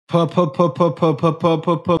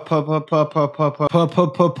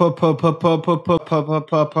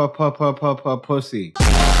Pussy.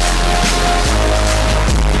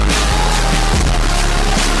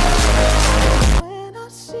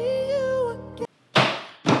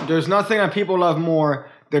 There's nothing that people love more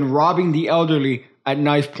than robbing the elderly at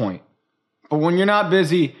knife point. But when you're not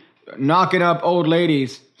busy knocking up old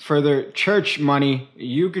ladies for their church money,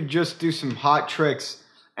 you could just do some hot tricks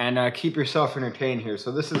and keep yourself entertained here.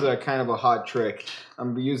 So this is a kind of a hot trick. I'm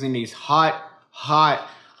gonna be using these hot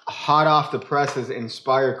off the presses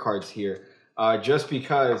Inspire cards here. Just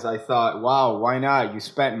because I thought, wow, why not? You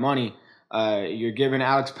spent money. You're giving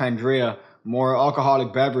Alex Pandrea more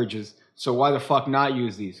alcoholic beverages. So why the fuck not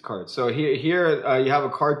use these cards? So here you have a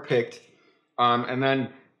card picked, and then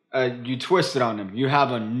you twist it on them. You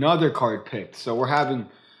have another card picked. So we're having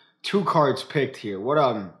two cards picked here. What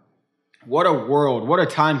a world! What a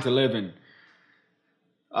time to live in.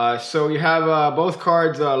 So you have both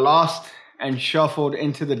cards lost and shuffled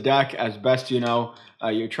into the deck as best you know.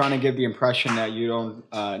 You're trying to give the impression that you don't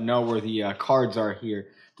know where the cards are here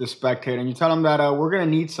to spectate, and you tell them that we're gonna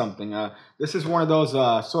need something. This is one of those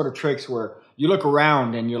sort of tricks where you look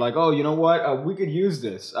around and you're like, oh, you know what? We could use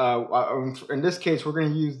this. In this case, we're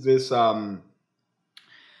gonna use this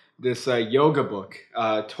this yoga book,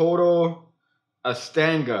 Total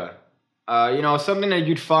Astanga. You know, something that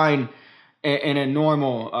you'd find in a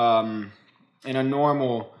normal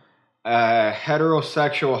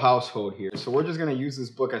heterosexual household here. So we're just gonna use this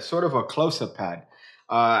book as sort of a close-up pad,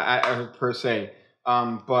 per se.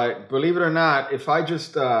 But believe it or not, if I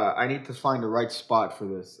just, I need to find the right spot for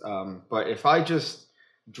this. But if I just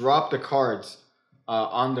drop the cards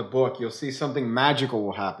on the book, you'll see something magical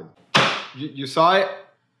will happen. You saw it?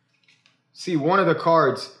 See, one of the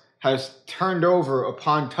cards has turned over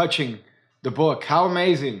upon touching the book. How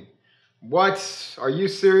amazing. What? Are you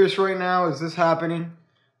serious right now? Is this happening?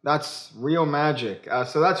 That's real magic.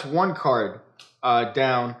 So that's one card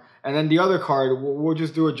down. And then the other card, we'll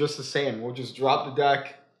just do it just the same. We'll just drop the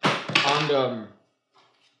deck on the...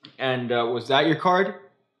 And was that your card?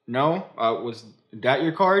 No? Was that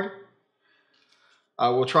your card?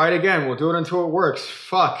 We'll try it again. We'll do it until it works.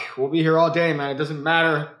 Fuck. We'll be here all day, man. It doesn't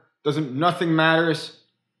matter. Nothing matters.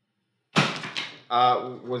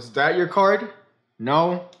 Was that your card?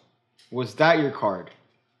 No? Was that your card?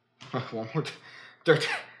 One more third,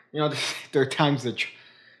 you know, third time's the...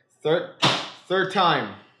 Third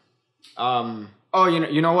time. Oh,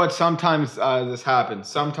 you know what? Sometimes this happens.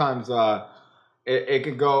 Sometimes it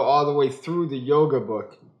can go all the way through the yoga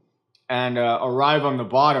book and arrive on the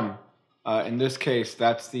bottom. In this case,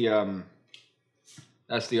 that's the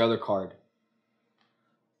other card.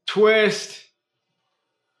 Twist.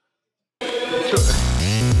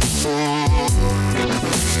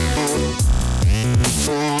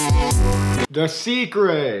 The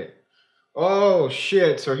secret. Oh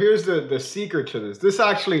shit. So here's the secret to this. This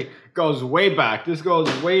actually goes way back. This goes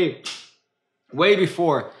way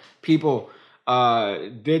before people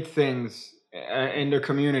did things in their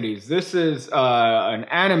communities. This is an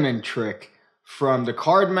Annemann trick from the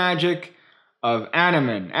card Magic of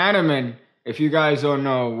Annemann. Annemann, if you guys don't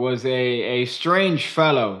know, was a strange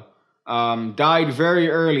fellow. Died very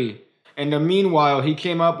early. In the meanwhile, he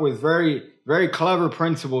came up with very clever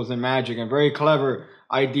principles in magic and very clever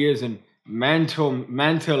ideas in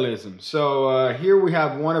mentalism. So here we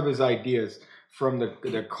have one of his ideas from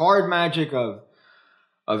the card Magic of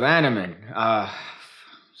Annemann.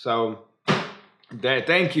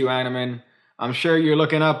 Thank you, Annemann. I'm sure you're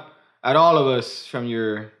looking up at all of us from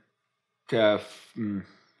your... So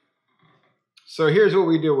here's what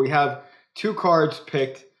we do. We have two cards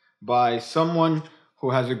picked by someone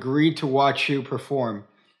who has agreed to watch you perform.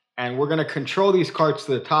 And we're going to control these cards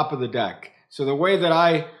to the top of the deck. So the way that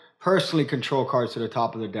I personally control cards to the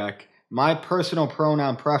top of the deck, my personal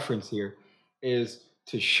pronoun preference here is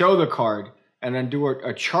to show the card and then do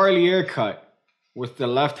a Charlier cut with the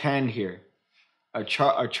left hand here. A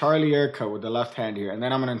Charlier cut with the left hand here. And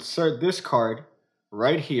then I'm going to insert this card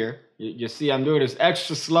right here. You see I'm doing this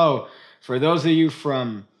extra slow for those of you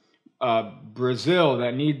from Brazil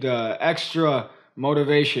that need the extra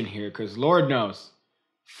motivation here, because Lord knows,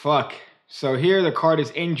 fuck. So here the card is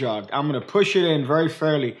in-jogged. I'm going to push it in very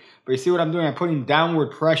fairly. But you see what I'm doing? I'm putting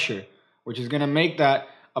downward pressure, which is going to make that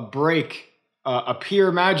a break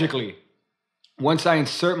appear magically. Once I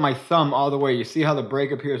insert my thumb all the way, you see how the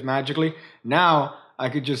break appears magically? Now I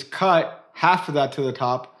could just cut half of that to the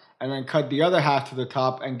top and then cut the other half to the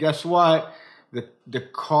top. And guess what? The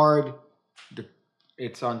card,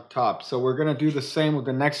 it's on top. So we're going to do the same with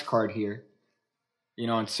the next card here. you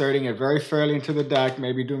know, inserting it very fairly into the deck,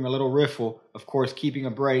 maybe doing a little riffle, of course, keeping a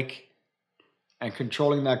break and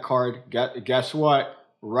controlling that card. Guess what?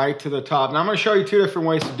 Right to the top. Now, I'm going to show you 2 different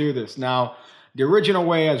ways to do this. Now, the original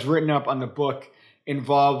way as written up on the book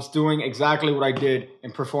involves doing exactly what I did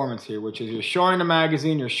in performance here, which is you're showing the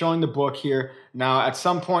magazine, you're showing the book here. Now, at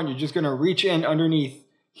some point, you're just going to reach in underneath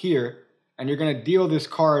here, and you're going to deal this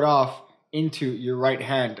card off into your right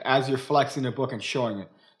hand as you're flexing the book and showing it.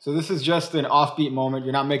 So this is just an offbeat moment.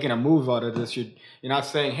 You're not making a move out of this. You're not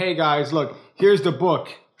saying, hey guys, look, here's the book.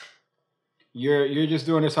 You're just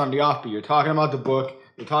doing this on the offbeat. You're talking about the book.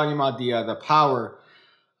 You're talking about the power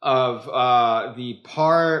of the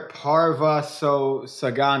Parvaso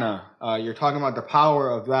Sagana. You're talking about the power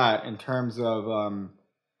of that in terms of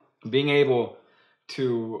being able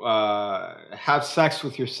to have sex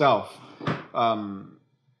with yourself,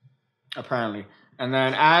 apparently. And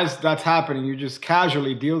then as that's happening, you just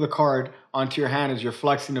casually deal the card onto your hand as you're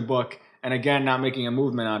flexing the book, and again, not making a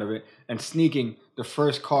movement out of it, and sneaking the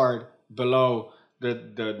first card below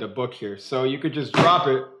the book here. So you could just drop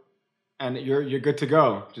it, and you're good to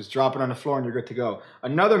go. Just drop it on the floor and you're good to go.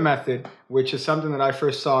 Another method, which is something that I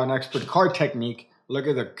first saw in Expert Card Technique, look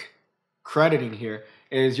at the crediting here,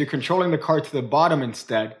 is you're controlling the card to the bottom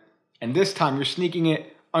instead, and this time you're sneaking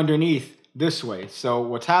it underneath this way. So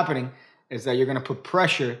what's happening is that you're going to put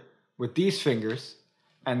pressure with these fingers,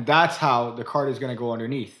 and that's how the card is going to go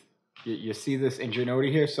underneath. You see this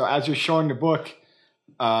ingenuity here? So as you're showing the book,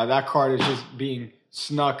 that card is just being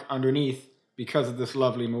snuck underneath because of this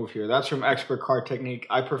lovely move here. That's from Expert Card Technique.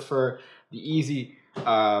 I prefer the easy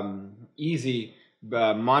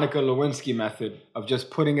Monica Lewinsky method of just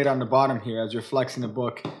putting it on the bottom here as you're flexing the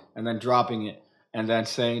book and then dropping it and then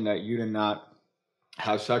saying that you did not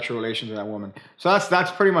have sexual relations with that woman. So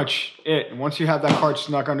that's pretty much it. And once you have that card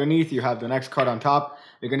snuck underneath, you have the next card on top.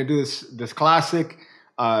 You're going to do this classic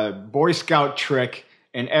Boy Scout trick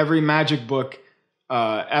in every magic book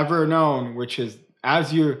ever known, which is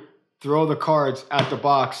as you throw the cards at the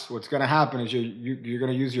box, what's going to happen is you're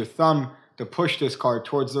going to use your thumb to push this card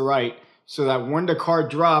towards the right, so that when the card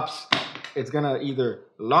drops, it's going to either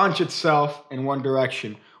launch itself in one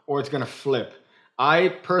direction or it's going to flip. I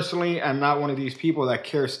personally am not one of these people that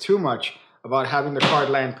cares too much about having the card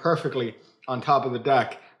land perfectly on top of the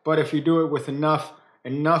deck. But if you do it with enough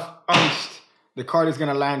angst, the card is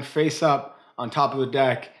going to land face up on top of the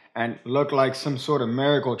deck and look like some sort of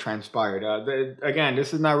miracle transpired. Again,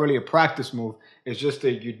 this is not really a practice move. It's just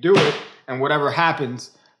that you do it, and whatever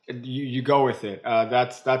happens, you go with it.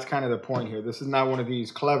 That's kind of the point here. This is not one of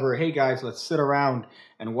these clever, hey guys, let's sit around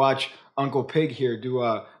and watch Uncle Pig here do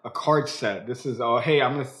a card set. This is, oh, hey,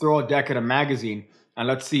 I'm going to throw a deck at a magazine and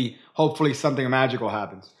let's see, hopefully something magical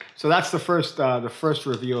happens. So that's the first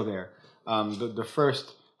reveal there, the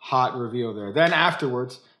first hot reveal there. Then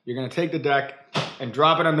afterwards, you're going to take the deck and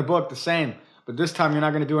drop it on the book the same. But this time, you're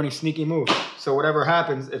not going to do any sneaky move. So whatever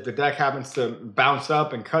happens, if the deck happens to bounce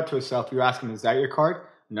up and cut to itself, you ask them, is that your card?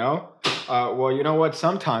 No? Well, you know what?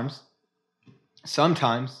 Sometimes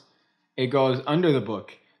it goes under the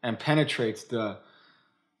book and penetrates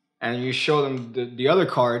and you show them the other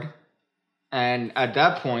card, and at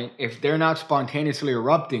that point, if they're not spontaneously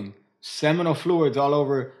erupting seminal fluids all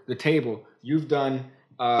over the table, you've done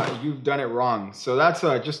it wrong. So that's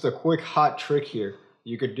just a quick hot trick here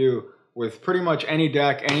you could do with pretty much any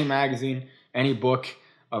deck, any magazine, any book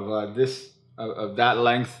of that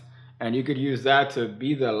length, and you could use that to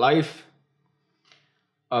be the life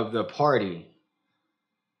of the party.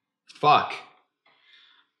 Fuck.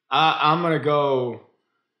 I'm gonna go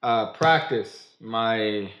practice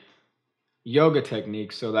my yoga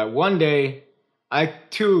technique so that one day I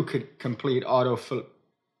too could complete auto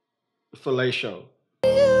fellatio.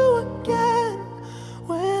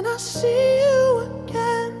 When I see you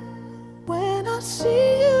again, when I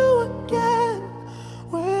see you again,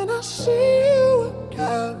 when I see you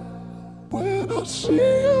again, when I see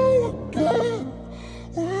you again,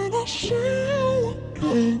 when I see you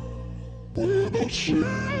again, when I see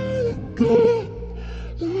you again,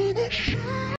 when I see